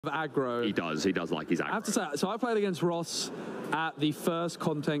aggro. He does like his aggro. I have to say, so I played against Ross at the first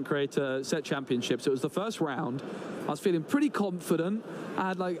content creator set championships. It was the first round. I was feeling pretty confident. I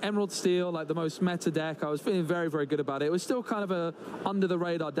had like Emerald Steel, like the most meta deck. I was feeling very, very good about it. It was still kind of a under the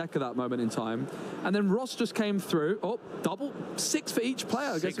radar deck at that moment in time. And then Ross just came through. Oh, double 6 for each player.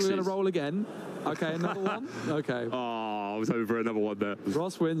 I guess we're going to roll again. Okay, another one. Okay. Oh, I was over another one there.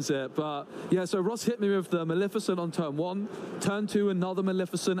 Ross wins it, but yeah, so Ross hit me with the Maleficent on turn 1, turn 2 another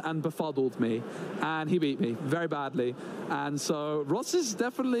Maleficent and befuddled me, and he beat me very badly. And so Ross is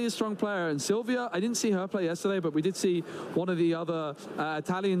definitely a strong player, and Silvia, I didn't see her play yesterday, but we did see one of the other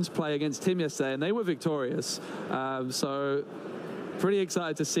Italians play against him yesterday, and they were victorious. So pretty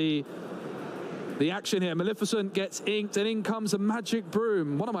excited to see the action here. Maleficent gets inked, and in comes a Magic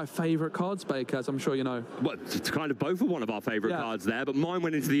Broom. One of my favorite cards, Baker, as I'm sure you know. Well, it's kind of both of one of our favorite cards there, but mine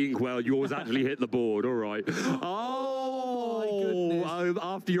went into the inkwell. Yours actually hit the board. All right. Oh,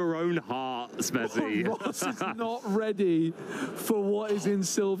 after your own heart, Smezzy. Ross is not ready for what is in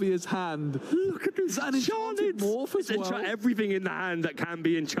Silvia's hand. Look at this enchanted morph as well. Everything in the hand that can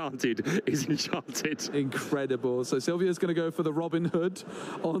be enchanted is enchanted. Incredible. So Silvia's going to go for the Robin Hood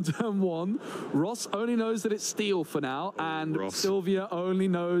on turn 1. Ross only knows that it's steel for now, and Silvia only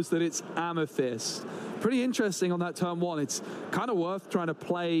knows that it's amethyst. Pretty interesting on that turn 1. It's kind of worth trying to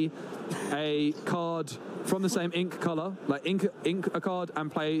play a card from the same ink color, like ink a card and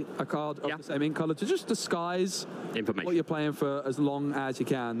play a card of the same ink color to just disguise information what you're playing for as long as you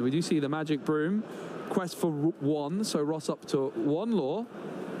can. We do see the Magic Broom quest for 1, so Ross up to 1 lore,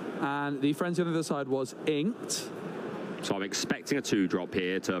 and the frenzy on the other side was inked. So I'm expecting a 2-drop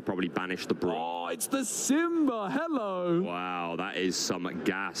here to probably banish the Broom. Oh, it's the Simba. Hello. Wow, that is some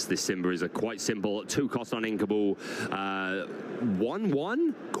gas. This Simba is a quite simple 2-cost uninkable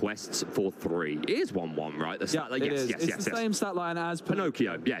 1/1 quests for 3. It is 1/1, right? The stat, it is. It's the same stat line as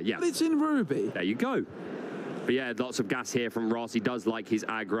Pinocchio. Yeah. But it's in Ruby. There you go. But yeah, lots of gas here from Ross. He does like his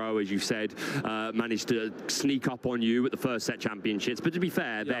aggro, as you said, managed to sneak up on you at the first set championships. But to be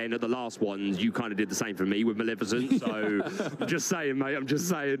fair, then at the last ones, you kind of did the same for me with Maleficent. So I'm just saying, mate, I'm just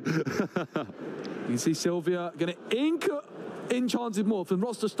saying. You can see Silvia going to ink enchanted morph, and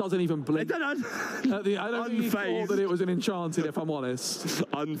Ross just doesn't even blink. I don't think he thought that it was an enchanted, if I'm honest.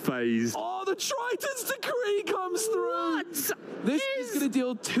 Unfazed. Oh, the Triton's Decree comes through. What? This is going to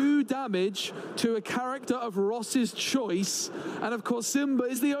deal 2 damage to a character of Ross's choice, and of course Simba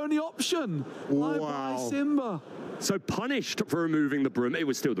is the only option. Bye-bye, Simba. So punished for removing the Broom. It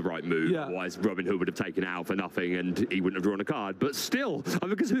was still the right move. Otherwise, Robin Hood would have taken it out for nothing and he wouldn't have drawn a card. But still,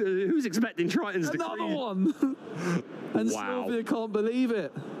 because who's expecting Triton's Decree? Another one. And Silvia can't believe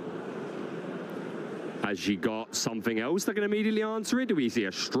it. Has she got something else that can immediately answer it? Do we see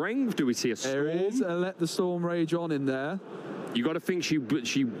a strength? Do we see a storm? There is. Let the storm rage on in there. You got to think she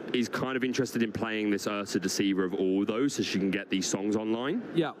is kind of interested in playing this Ursa Deceiver of all those, so she can get these songs online.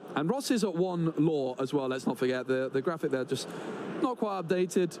 Yeah, and Ross is at 1 lore as well. Let's not forget the graphic there, just not quite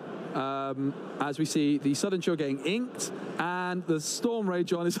updated. As we see the Sudden Chill getting inked, and the Storm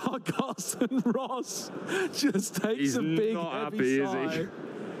Rage on is hardcast, and Ross just takes a big heavy sigh.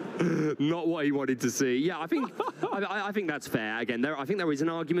 Not what he wanted to see. Yeah, I think I think that's fair. Again, I think there is an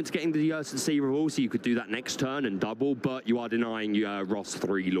argument to getting the Ursa Deceiver all, so you could do that next turn and double, but you are denying Ross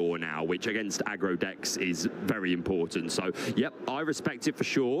 3 lore now, which against aggro decks is very important. So, yep, I respect it for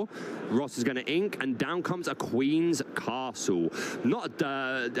sure. Ross is going to ink, and down comes a Queen's Castle.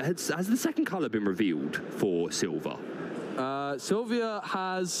 Has the second colour been revealed for Silver? Silvia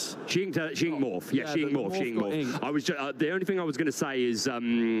has... She inked morph. Yeah, she inked morph. I was just, the only thing I was going to say is,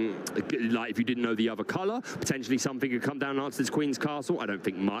 like, if you didn't know the other colour, potentially something could come down and answer this Queen's Castle. I don't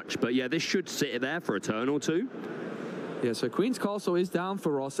think much, but yeah, this should sit there for a turn or 2. Yeah, so Queen's Castle is down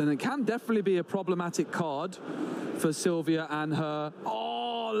for Ross, and it can definitely be a problematic card for Silvia and her...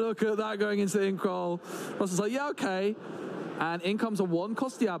 Oh, look at that going into the inkwell. Ross is like, yeah, okay. And in comes a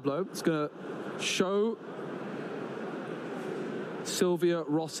 1-cost Diablo. It's going to show Silvia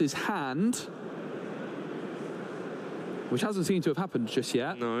Ross's hand, which hasn't seemed to have happened just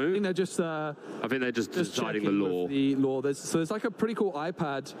yet. No. I think they're just deciding the lore. The lore. There's like a pretty cool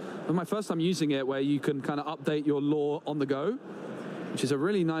iPad. It was my first time using it, where you can kind of update your lore on the go, which is a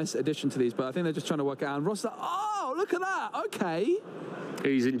really nice addition to these. But I think they're just trying to work it out. And Ross, oh, look at that. Okay.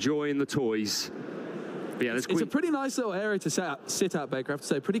 He's enjoying the toys. Yeah, it's a pretty nice little area to sit at, Baker, I have to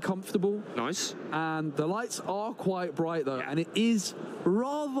say. Pretty comfortable. Nice. And the lights are quite bright, though, and it is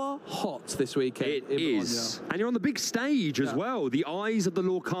rather hot this weekend. It is. And you're on the big stage as well. The eyes of the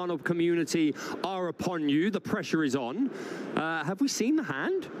Lorcana community are upon you. The pressure is on. Have we seen the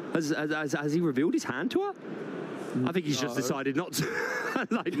hand? Has he revealed his hand to her? I think he's just decided not to.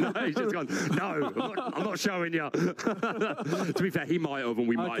 Like, no, he's just gone, no, I'm not showing you. To be fair, he might have, and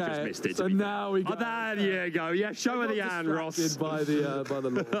we might have just missed it. So now we go. There you go. Yeah, show her the hand, Ross. By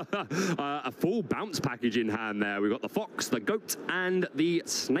the law. A full bounce package in hand there. We've got the fox, the goat, and the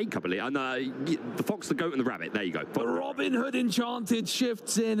snake, I believe. And the fox, the goat, and the rabbit. There you go. The Robin Hood Enchanted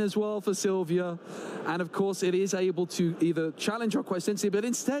shifts in as well for Silvia. And of course, it is able to either challenge or quite instantly, but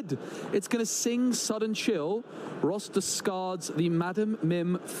instead, it's going to sing Sudden Chill. Ross discards the Madam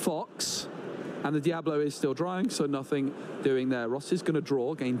Mim Fox, and the Diablo is still drawing, so nothing doing there. Ross is going to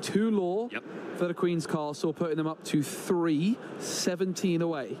draw, gain 2 lore for the Queen's Castle, putting them up to 3, 17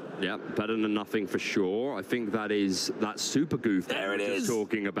 away. Yeah, better than nothing for sure. I think that's Super Goof there it is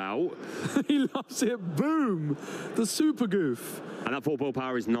talking about. He loves it. Boom! The Super Goof. And that 4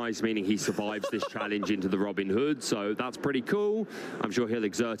 power is nice, meaning he survives this challenge into the Robin Hood, so that's pretty cool. I'm sure he'll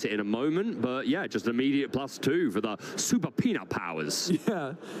exert it in a moment, but yeah, just immediate +2 for the Super Peanut powers.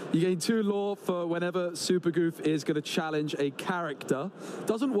 Yeah, you gain 2 lore for whenever Super Goof is going to challenge a character.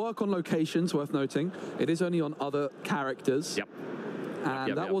 Doesn't work on locations, worth noting. It is only on other characters. Yep.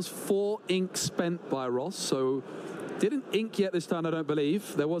 And that was 4 ink spent by Ross, so didn't ink yet this turn, I don't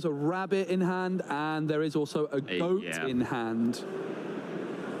believe. There was a rabbit in hand, and there is also a goat in hand.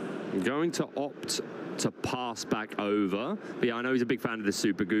 I'm going to opt to pass back over. But yeah, I know he's a big fan of the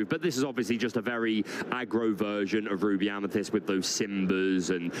Super Goof, but this is obviously just a very aggro version of Ruby Amethyst with those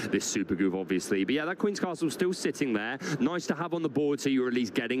Simbas and this Super Goof, obviously. But yeah, that Queen's Castle still sitting there. Nice to have on the board, so you're at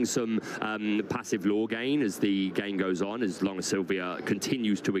least getting some passive lore gain as the game goes on, as long as Silvia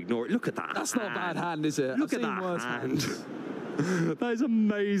continues to ignore it. Look at that. That's not a bad hand, is it? Look at that hand. That is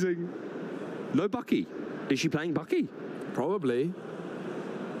amazing. No Bucky. Is she playing Bucky? Probably.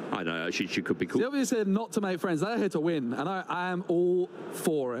 I know, she could be cool. Silvia said not to make friends. They're here to win, and I am all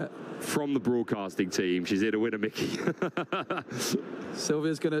for it. From the broadcasting team, she's here to win a Mickey.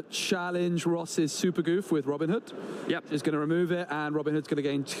 Silvia's going to challenge Ross's Super Goof with Robin Hood. Yep. She's going to remove it, and Robin Hood's going to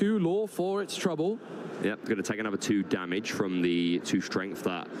gain 2 lore for its trouble. Yep, going to take another 2 damage from the 2 strength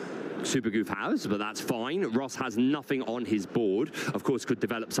that Super Goof has, but that's fine. Ross has nothing on his board. Of course, could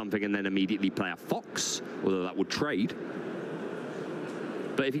develop something and then immediately play a fox, although that would trade.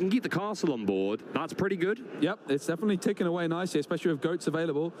 But if you can keep the castle on board, that's pretty good. Yep, it's definitely ticking away nicely, especially with goats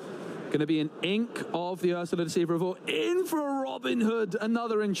available. Going to be an ink of the Ursula Deceiver of All. In for Robin Hood.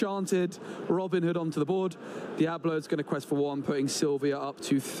 Another enchanted Robin Hood onto the board. Diablo's going to quest for 1, putting Silvia up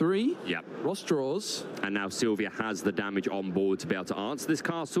to 3. Yep. Ross draws. And now Silvia has the damage on board to be able to answer this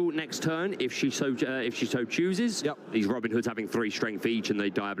castle next turn if she so chooses. Yep. These Robin Hoods having 3 strength each and the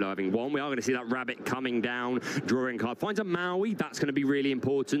Diablo having 1. We are going to see that rabbit coming down, drawing card. Finds a Maui. That's going to be really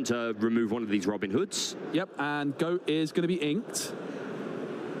important to remove one of these Robin Hoods. Yep, and goat is going to be inked.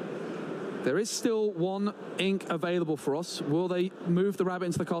 There is still 1 ink available for us. Will they move the rabbit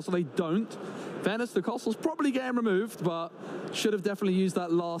into the castle? They don't. Fairness, the castle's probably getting removed, but should have definitely used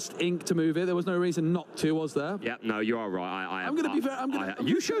that last ink to move it. There was no reason not to, was there? Yeah, no, you are right. I'm going to be fair.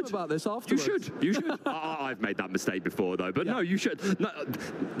 You should about this afterwards. You should. I've made that mistake before, though. But no, you should. No,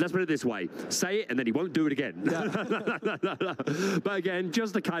 let's put it this way: say it, and then he won't do it again. Yeah. But again,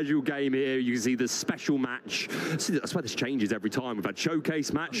 just a casual game here. You can see the special match. See, that's why this changes every time. We've had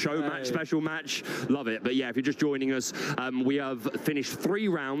showcase match, show match, special match. Love it. But yeah, if you're just joining us, we have finished 3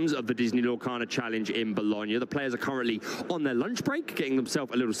 rounds of the Disney Lorcana Challenge in Bologna. The players are currently on their lunch break, getting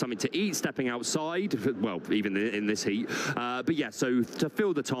themselves a little something to eat, stepping outside, well, even in this heat. But yeah, so to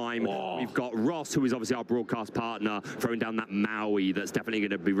fill the time, we've got Ross, who is obviously our broadcast partner, throwing down that Maui that's definitely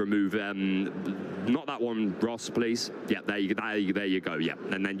going to be removed. Not that one, Ross, please. Yeah, there you go, yeah.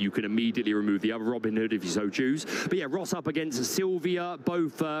 And then you can immediately remove the other Robin Hood if you so choose. But yeah, Ross up against Silvia,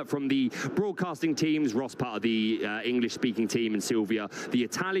 both from the broadcasting teams, Ross part of the English-speaking team, and Silvia the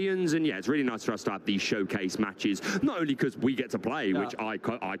Italians. And yeah, it's really nice for us to have these showcase matches, not only because we get to play, which I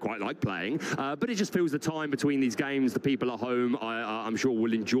quite like playing, but it just fills the time between these games. The people at home, I'm sure,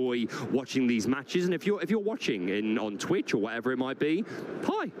 will enjoy watching these matches. And if you're watching on Twitch or whatever it might be,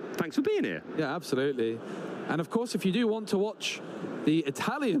 hi, thanks for being here. Yeah, absolutely. And of course, if you do want to watch the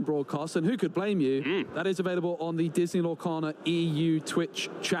Italian broadcast, and who could blame you, that is available on the Disney Lorcana EU Twitch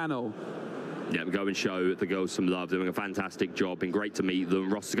channel. Yeah, go and show the girls some love. Doing a fantastic job. Been great to meet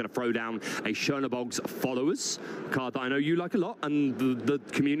them. Ross is going to throw down a Chernobog's Followers card that I know you like a lot, and the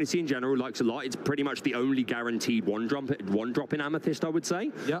community in general likes a lot. It's pretty much the only guaranteed one drop in Amethyst, I would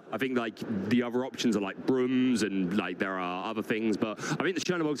say. Yeah. I think like the other options are like brooms and like there are other things, but I think the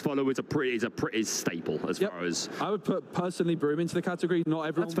Chernobog's Follower is a pretty staple as far as. I would put personally broom into the category. Not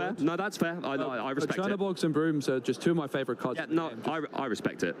everyone. That's fair. No, that's fair. I respect it. Chernobogs and brooms are just 2 of my favorite cards. Yeah, no, I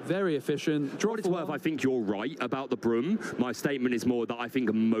respect it. Very efficient. Draw what it's for worth, one. I think you're right about the broom. My statement is more that I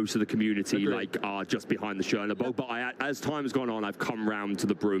think most of the community Agreed. are just behind the Chernabog. But as time's gone on, I've come round to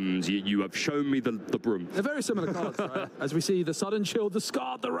the brooms. You have shown me the broom. They're very similar cards, right? As we see the sudden chill,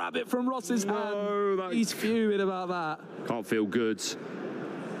 discard the rabbit from Ross's hand. He's fuming about that. Can't feel good.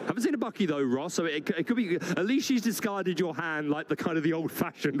 Haven't seen a Bucky though, Ross, so it could be, at least she's discarded your hand like the kind of the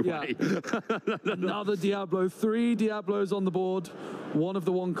old-fashioned way. Another Diablo, 3 Diablos on the board, one of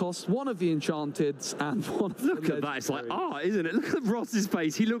the one cost, one of the enchanteds, and one of the Look at that, it's like, isn't it? Look at Ross's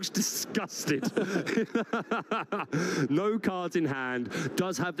face, he looks disgusted. No cards in hand,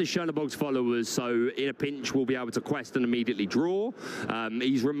 does have the Chernabog's followers, so in a pinch we'll be able to quest and immediately draw.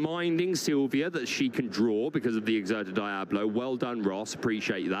 He's reminding Silvia that she can draw because of the exerted Diablo. Well done, Ross,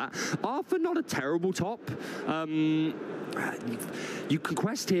 appreciate that. Arthur, not a terrible top. You can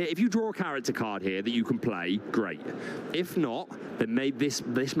quest here. If you draw a character card here that you can play, great. If not, then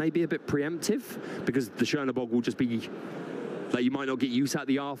this may be a bit preemptive because the Chernabog will just be like you might not get use out of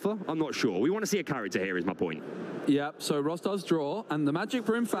the Arthur. I'm not sure. We want to see a character here is my point. Yeah, so Ross does draw, and the Magic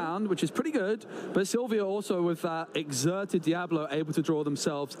Broom found, which is pretty good, but Silvia also with that exerted Diablo able to draw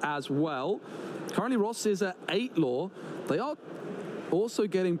themselves as well. Currently Ross is at 8 lore. They are also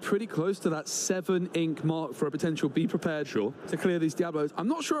getting pretty close to that 7 ink mark for a potential be prepared to clear these Diablos. I'm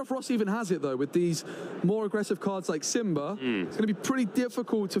not sure if Ross even has it though. With these more aggressive cards like Simba, it's going to be pretty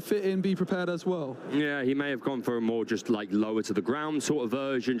difficult to fit in be prepared as well. Yeah, he may have gone for a more just like lower to the ground sort of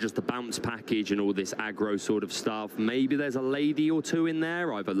version, just the bounce package and all this aggro sort of stuff. Maybe there's a lady or two in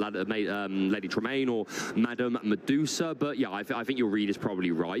there, either Lady Tremaine or Madame Medusa. But yeah, I think your read is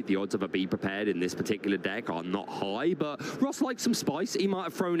probably right. The odds of a be prepared in this particular deck are not high, but Ross likes some spice. He might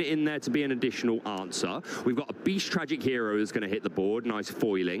have thrown it in there to be an additional answer. We've got a Beast Tragic Hero that's going to hit the board. Nice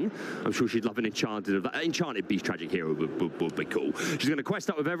foiling. I'm sure she'd love an enchanted of that. Enchanted Beast Tragic Hero would be cool. She's going to quest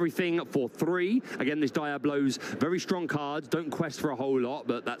up with everything for 3. Again, this Diablo's very strong cards. Don't quest for a whole lot,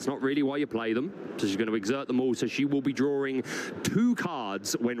 but that's not really why you play them. So she's going to exert them all. So she will be drawing 2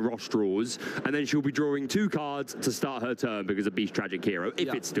 cards when Ross draws, and then she'll be drawing 2 cards to start her turn because of Beast Tragic Hero,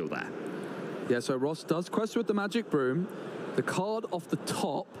 if it's still there. Yeah, so Ross does quest with the Magic Broom. The card off the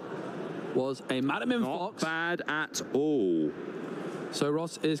top was a Madam Fox. Not bad at all. So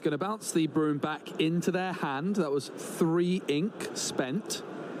Ross is going to bounce the broom back into their hand. That was 3 ink spent.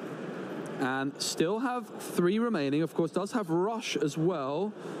 And still have 3 remaining. Of course, does have Rush as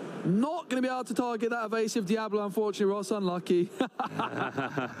well. Not going to be able to target that evasive Diablo, unfortunately, Ross. Unlucky.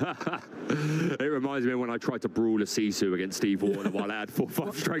 It reminds me of when I tried to brawl a Sisu against Steve Warner while I had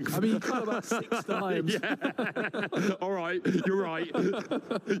 4/5 strength. I mean, you cut about 6 times. Yeah. All right, you're right.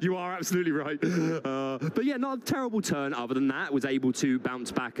 You are absolutely right. But yeah, not a terrible turn. Other than that, was able to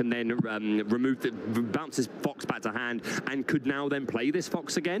bounce back and then bounce his Fox back to hand, and could now then play this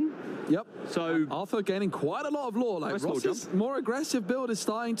Fox again. Yep. So Arthur gaining quite a lot of lore. Like nice Ross's more aggressive build is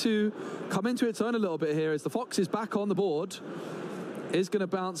starting to come into its own a little bit here as the Fox is back on the board. Is going to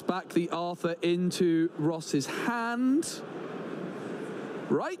bounce back the Arthur into Ross's hand.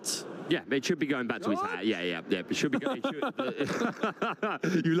 Right? yeah, it should be going back to his hat. Yeah. It should be going.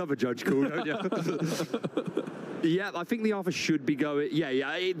 You love a judge call, don't you? Yeah, I think the Arthur should be going.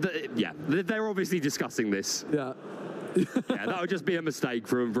 Yeah. They're obviously discussing this. Yeah. Yeah, that would just be a mistake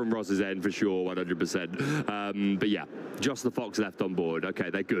from Ross's end for sure, 100%. But yeah, just the Fox left on board. Okay,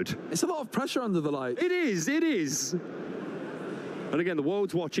 they're good. It's a lot of pressure under the light. It is. And again, the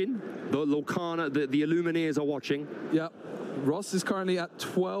world's watching. The Lorcana, the Illumineers are watching. Yep. Ross is currently at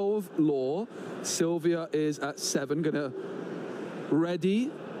 12 lore. Silvia is at 7. Gonna ready,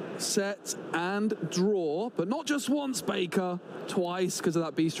 set, and draw. But not just once, Baker. Twice, because of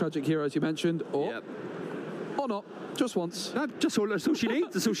that Beast Tragic Hero, as you mentioned. Or not. Just once. No, that's all she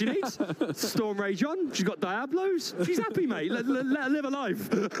needs. That's all she needs. Storm Rage on. She's got Diablos. She's happy, mate. Let her live her life.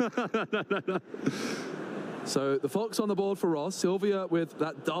 So the Fox on the board for Ross. Silvia with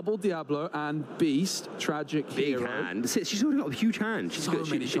that double Diablo and Beast Tragic Hero. Big hand. She's already got a huge hand. She's good.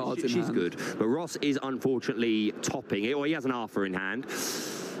 She's good. But Ross is unfortunately topping it, or he has an Arthur in hand.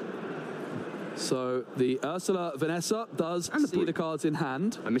 So the Ursula Vanessa does see the cards in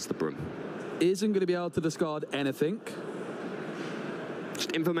hand. I missed the broom. Isn't going to be able to discard anything.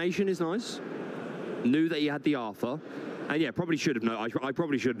 Just information is nice. Knew that he had the Arthur. And yeah, probably should have known. I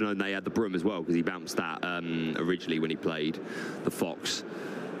probably should have known they had the broom as well, because he bounced that originally when he played the Fox.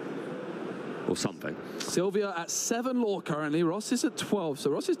 Or something. Silvia at 7 lore currently. Ross is at 12.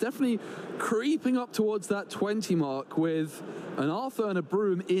 So Ross is definitely creeping up towards that 20 mark with an Arthur and a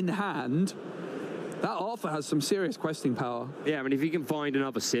broom in hand. That Arthur has some serious questing power. Yeah, I mean, if he can find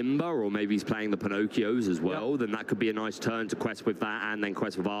another Simba, or maybe he's playing the Pinocchios as well, then that could be a nice turn to quest with that, and then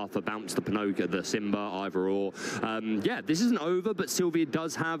quest with Arthur, bounce the Pinocchio, the Simba, either or. Yeah, this isn't over, but Silvia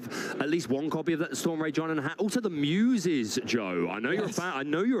does have at least one copy of that Storm Rage on in her hand. Also, the Muses, Joe. I know you're a fan. I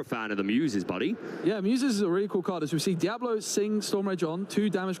know you're a fan of the Muses, buddy. Yeah, Muses is a really cool card. As we see, Diablo sing Storm Rage on,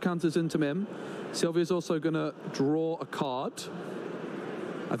 2 damage counters into Mim. Silvia's also going to draw a card.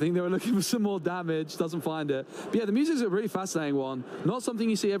 I think they were looking for some more damage, doesn't find it. But yeah, the Muses is a really fascinating one. Not something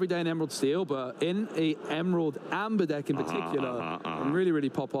you see every day in Emerald Steel, but in a Emerald Amber deck in particular, can really, really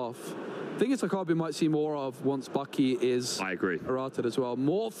pop off. I think it's a card we might see more of once Bucky is errated as well.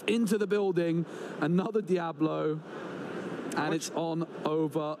 Morph into the building, another Diablo, and it's on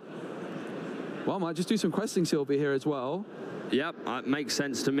over. Well, I might just do some questing Silvia here as well. Yep, it makes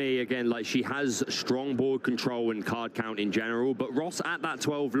sense to me. Again, like, she has strong board control and card count in general, but Ross at that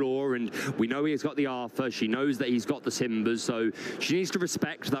 12 lore, and we know he's got the Arthur. She knows that he's got the Simbas, so she needs to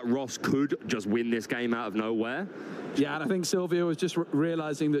respect that Ross could just win this game out of nowhere. Yeah, and I think Silvia was just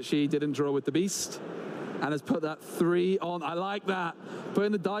realizing that she didn't draw with the Beast and has put that 3 on. I like that.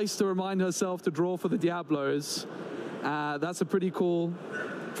 Putting the dice to remind herself to draw for the Diablos. That's a pretty cool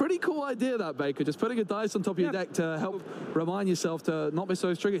idea, that, Baker. Just putting a dice on top of your deck to help remind yourself to not miss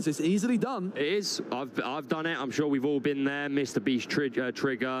those triggers. It's easily done. It is. I've done it. I'm sure we've all been there. Missed a Beast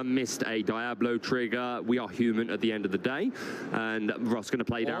trigger, missed a Diablo trigger. We are human at the end of the day. And Ross going to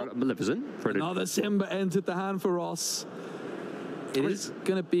play down Maleficent. Another Simba entered the hand for Ross. It is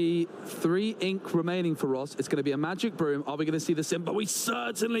going to be 3 ink remaining for Ross. It's going to be a Magic Broom. Are we going to see the Simba? We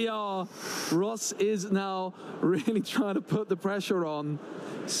certainly are. Ross is now really trying to put the pressure on.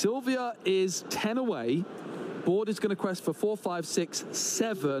 Silvia is 10 away. Board is going to quest for 4, 5, 6,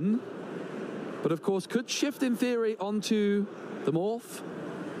 7. But of course, could shift in theory onto the Morph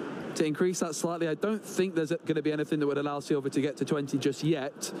to increase that slightly. I don't think there's going to be anything that would allow Silvia to get to 20 just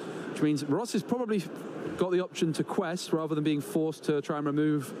yet, which means Ross has probably got the option to quest rather than being forced to try and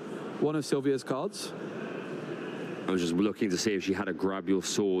remove one of Silvia's cards. I was just looking to see if she had a Grab Your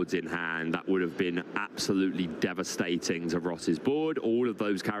Swords in hand. That would have been absolutely devastating to Ross's board. All of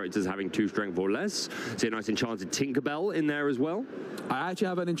those characters having 2 strength or less. See a nice Enchanted Tinkerbell in there as well. I actually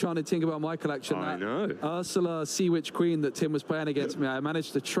have an Enchanted Tinkerbell in my collection. I know. Ursula Sea Witch Queen that Tim was playing against me. I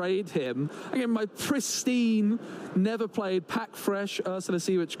managed to trade him. I gave him my pristine, never played, pack fresh Ursula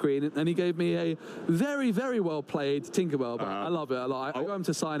Sea Witch Queen, and he gave me a very, very well played Tinkerbell. But I love it a lot. I got him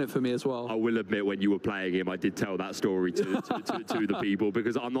to sign it for me as well. I will admit, when you were playing him, I did tell that story to the people,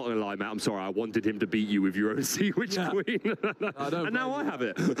 because I'm not going to lie, Matt, I'm sorry, I wanted him to beat you with your own Sea Witch Queen. And now I have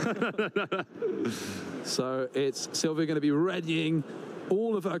it. So it's Silvia going to be readying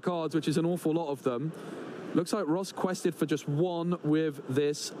all of her cards, which is an awful lot of them. Looks like Ross quested for just 1 with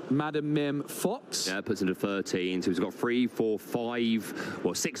this Madam Mim Fox. Yeah, puts him to 13. So he's got 3, 4, 5,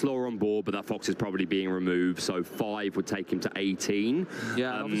 well, 6 lore on board, but that Fox is probably being removed. So 5 would take him to 18.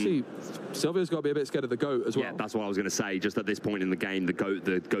 Yeah, obviously, Silvia's got to be a bit scared of the goat as well. Yeah, that's what I was going to say. Just at this point in the game, the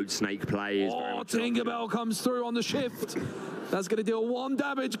goat snake play is very much Tinkerbell comes through on the shift. That's going to deal 1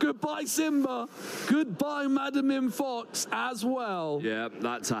 damage. Goodbye, Simba. Goodbye, Madam Mim Fox as well. Yeah,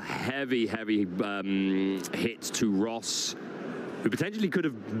 that's a heavy, heavy hit to Ross, who potentially could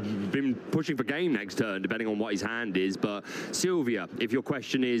have been pushing for game next turn, depending on what his hand is. But Silvia, if your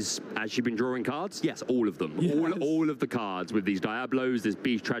question is, has she been drawing cards? Yes, all of them. Yes. All of the cards with these Diablos, this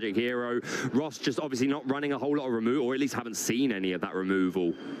Beast Tragic Hero. Ross just obviously not running a whole lot of removal, or at least haven't seen any of that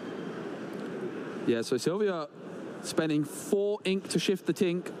removal. Yeah, so Silvia spending 4 ink to shift the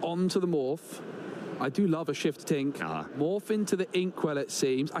Tink onto the Morph. I do love a shift Tink. Morph into the Inkwell, it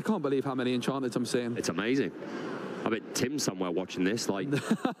seems. I can't believe how many enchantments I'm seeing. It's amazing. I bet Tim's somewhere watching this, like...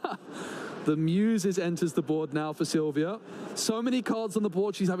 The Muses enters the board now for Silvia. So many cards on the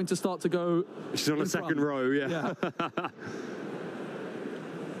board, she's having to start to go... She's on the second row, yeah.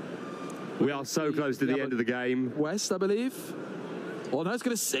 We are so close to the end of the game. West, I believe. Oh, no, it's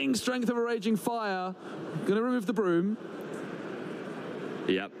going to sing Strength of a Raging Fire. Going to remove the Broom.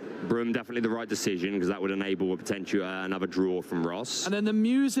 Yep. Broom, definitely the right decision, because that would enable a potential another draw from Ross. And then the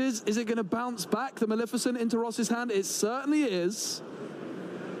Muses, is it going to bounce back the Maleficent into Ross's hand? It certainly is.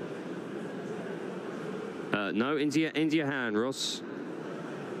 No, into your hand, Ross.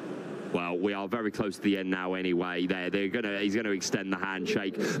 Well, we are very close to the end now anyway. He's going to extend the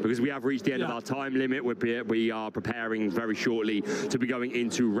handshake, because we have reached the end of our time limit. We are preparing very shortly to be going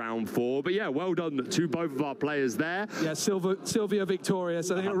into round 4. But yeah, well done to both of our players there. Yeah, Silvia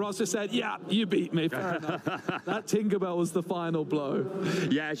victorious. I think Ross just said, yeah, you beat me. Fair enough. That Tinkerbell was the final blow.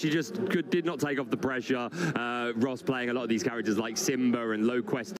 Yeah, she just did not take off the pressure. Ross playing a lot of these characters like Simba and low quest